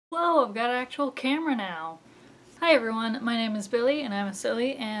go! I've got an actual camera now! Hi everyone, my name is Billy and I'm a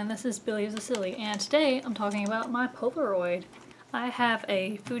silly, and this is Billy is a Silly, and today I'm talking about my Polaroid. I have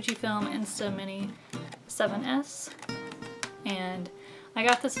a Fujifilm Insta-Mini 7S, and I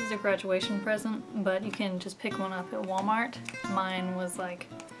got this as a graduation present, but you can just pick one up at Walmart. Mine was like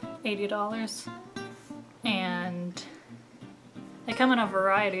 $80, and they come in a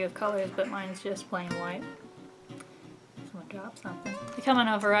variety of colors, but mine's just plain white. Someone dropped something. They come in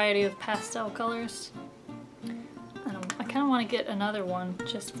a variety of pastel colors. I kind of want to get another one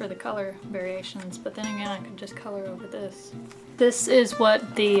just for the color variations, but then again I could just color over this. This is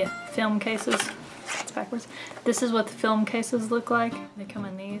what the film cases, it's backwards. This is what the film cases look like. They come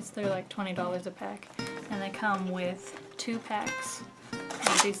in these, they're like $20 a pack, and they come with 2 packs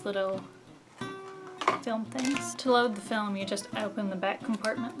of these little film things. To load the film, you just open the back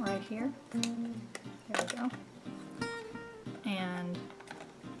compartment right here. There we go. And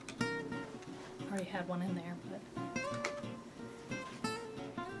I already had one in there, but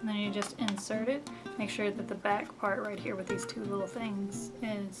and then you just insert it. Make sure that the back part right here with these 2 little things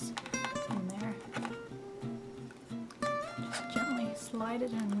is in there. Just gently slide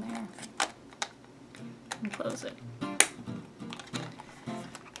it in there and close it.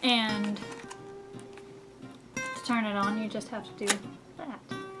 And to turn it on, you just have to do that.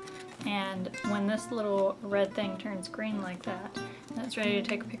 And when this little red thing turns green like that, that's ready to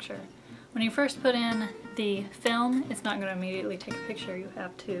take a picture. When you first put in the film, it's not going to immediately take a picture. You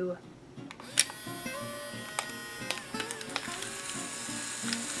have to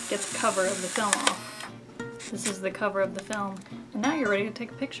get the cover of the film off. This is the cover of the film, and now you're ready to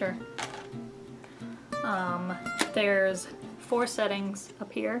take a picture. There's 4 settings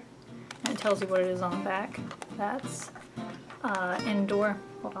up here, and it tells you what it is on the back. That's indoor.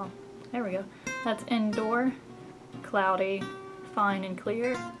 Hold on. There we go. That's indoor, cloudy, fine, and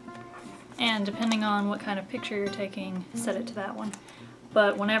clear. And depending on what kind of picture you're taking, set it to that one.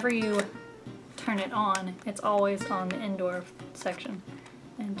 But whenever you turn it on, it's always on the indoor section.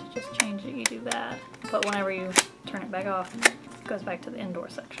 And to just change it, you do that. But whenever you turn it back off, it goes back to the indoor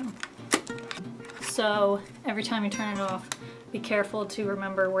section. So every time you turn it off, be careful to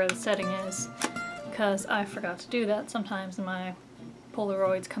remember where the setting is, because I forgot to do that sometimes and my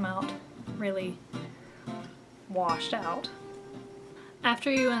Polaroids come out really washed out.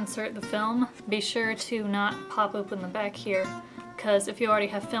 After you insert the film, be sure to not pop open the back here, because if you already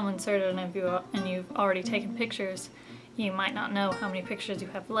have film inserted and you've already taken pictures, you might not know how many pictures you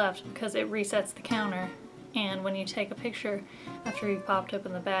have left, because it resets the counter, and when you take a picture after you've popped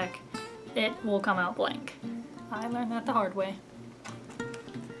open the back, it will come out blank. I learned that the hard way.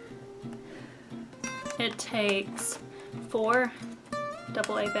 It takes 4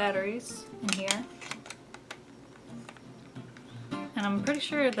 AA batteries in here. And I'm pretty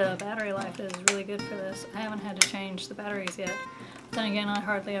sure the battery life is really good for this. I haven't had to change the batteries yet. Then again, I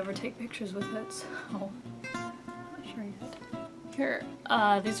hardly ever take pictures with it, so I'm not sure yet. Here,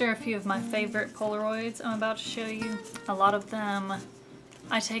 these are a few of my favorite Polaroids I'm about to show you. A lot of them,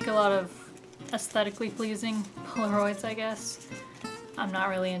 I take a lot of aesthetically pleasing Polaroids, I guess. I'm not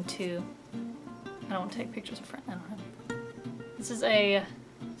really into, I don't take pictures of friends. This is a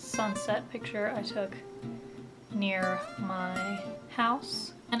sunset picture I took near my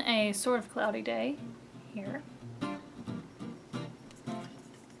house on a sort of cloudy day here.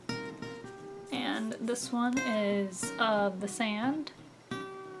 And this one is of the sand.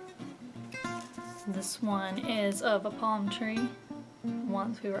 This one is of a palm tree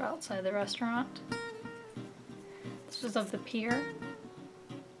once we were outside the restaurant. This was of the pier.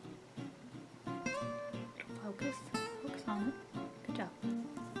 Focus on it. Good job.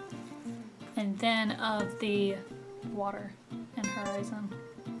 And then of the water and horizon.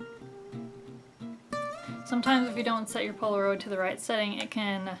 Sometimes if you don't set your Polaroid to the right setting, it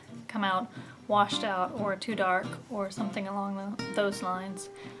can come out washed out or too dark or something along those lines.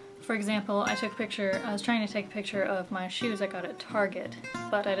 For example, I was trying to take a picture of my shoes I got at Target,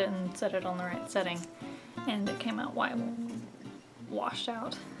 but I didn't set it on the right setting, and it came out washed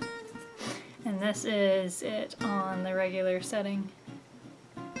out. And this is it on the regular setting.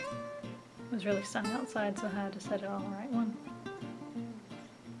 It was really sunny outside, so I had to set it on the right one.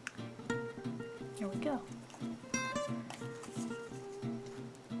 Here we go.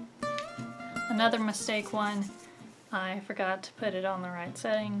 Another mistake one, I forgot to put it on the right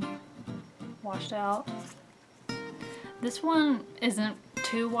setting. Washed out. This one isn't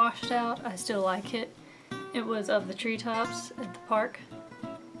too washed out. I still like it. It was of the treetops at the park,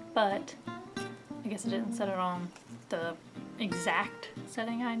 but I guess I didn't set it on the exact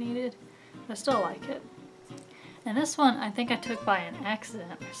setting I needed. I still like it. And this one I think I took by an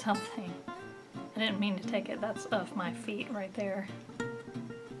accident or something. I didn't mean to take it. That's off my feet right there.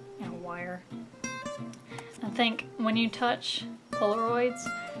 And a wire. I think when you touch Polaroids,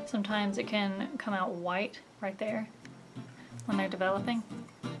 sometimes it can come out white right there when they're developing.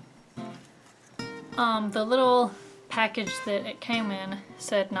 The little package that it came in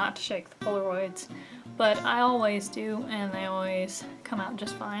said not to shake the Polaroids, but I always do, and they always come out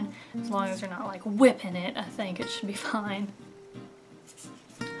just fine. As long as you're not like whipping it, I think it should be fine.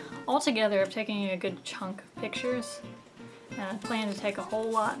 Altogether, I've taken a good chunk of pictures, and I plan to take a whole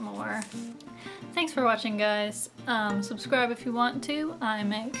lot more. Thanks for watching, guys. Subscribe if you want to. I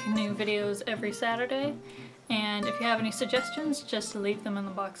make new videos every Saturday, and if you have any suggestions, just leave them in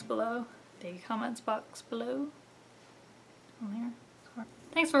the box below. The comments box below. On there.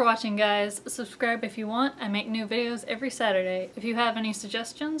 Thanks for watching, guys. Subscribe if you want. I make new videos every Saturday. If you have any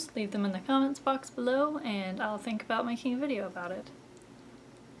suggestions, leave them in the comments box below, and I'll think about making a video about it.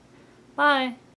 Bye!